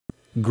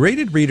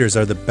Graded readers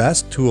are the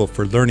best tool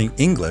for learning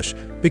English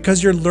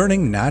because you're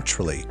learning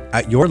naturally,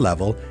 at your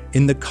level,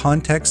 in the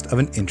context of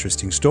an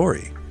interesting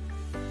story.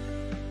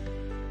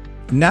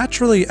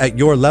 Naturally at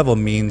your level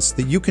means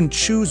that you can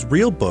choose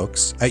real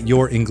books at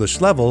your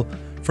English level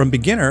from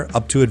beginner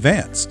up to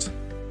advanced.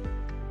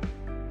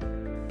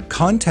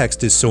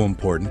 Context is so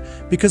important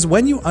because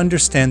when you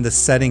understand the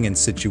setting and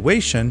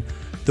situation,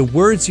 the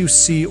words you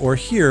see or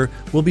hear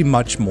will be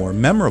much more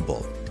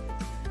memorable.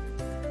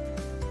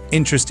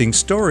 Interesting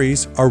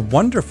stories are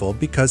wonderful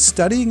because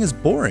studying is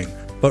boring,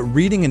 but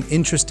reading an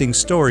interesting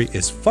story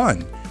is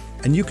fun,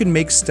 and you can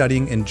make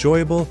studying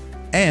enjoyable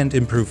and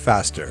improve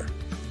faster.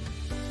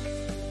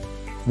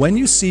 When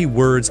you see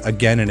words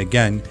again and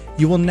again,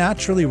 you will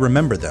naturally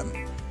remember them.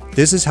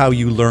 This is how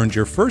you learned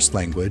your first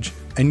language,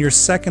 and your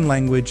second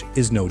language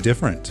is no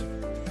different.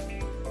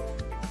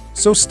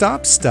 So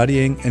stop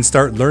studying and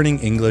start learning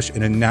English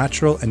in a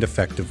natural and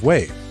effective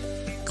way.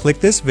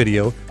 Click this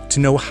video to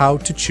know how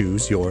to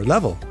choose your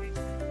level.